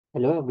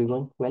Hello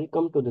everyone,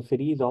 welcome to the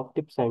series of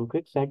tips and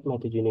tricks at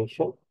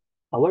Mathegination.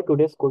 Our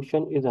today's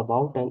question is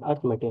about an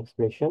arithmetic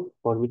expression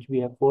for which we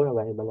have four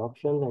available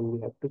options and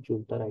we have to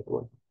choose the right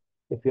one.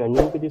 If you are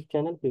new to this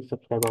channel, please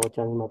subscribe our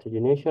channel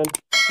Mathegination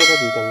so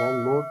that you can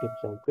learn more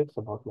tips and tricks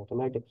about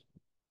mathematics.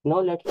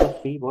 Now let's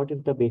first see what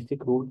is the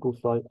basic rule to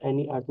solve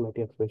any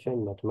arithmetic expression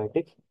in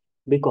mathematics,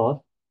 because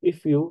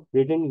if you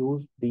didn't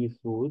use these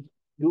rules,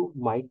 you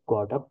might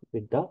got up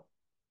with the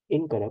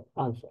incorrect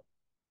answer.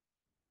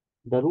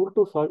 The rule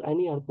to solve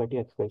any arithmetic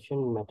expression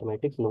in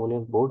mathematics known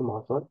as board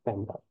mass or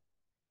PEMDAS.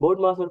 Board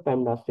mass or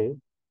PEMDAS says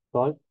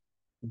solve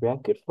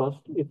brackets first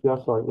if you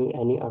are solving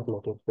any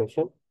arithmetic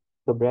expression.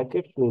 So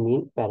brackets we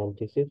mean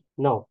parentheses.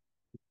 Now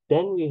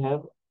then we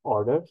have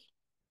orders.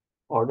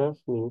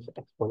 Orders means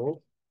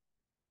exponents.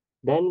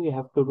 Then we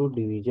have to do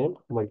division,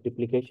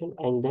 multiplication,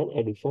 and then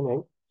addition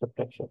and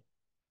subtraction.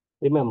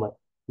 Remember,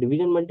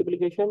 division,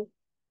 multiplication,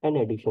 and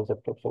addition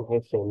subtraction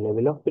have same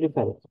level of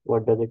preference.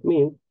 What does it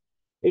mean?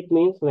 It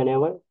means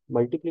whenever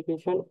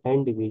multiplication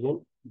and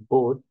division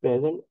both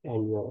present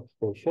and your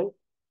expression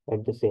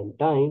at the same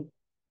time,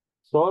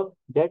 solve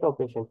that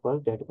operation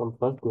first, that comes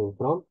first going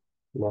from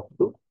left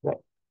to right.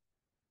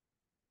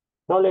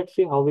 Now let's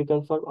see how we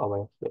can solve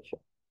our expression.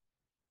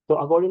 So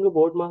according to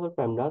board mass or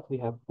PEMDAS, we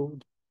have to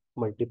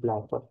multiply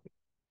first.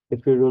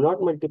 If you do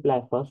not multiply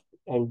first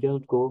and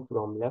just go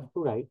from left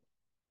to right,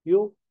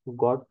 you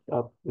got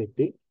up with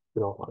the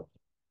wrong answer.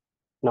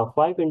 Now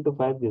 5 into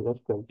 5 gives us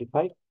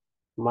 25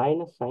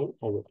 minus sign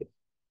as it is.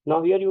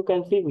 Now here you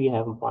can see we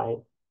have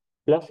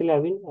plus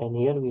 11 and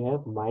here we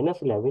have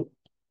minus 11.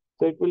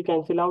 So it will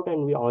cancel out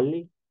and we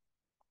only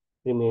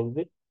remain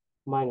with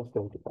minus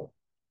 25.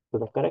 So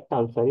the correct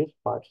answer is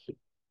part C.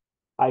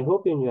 I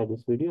hope you enjoyed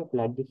this video. If you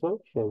like this one,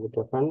 share with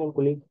your friends and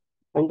colleagues.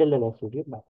 Until the next video, bye.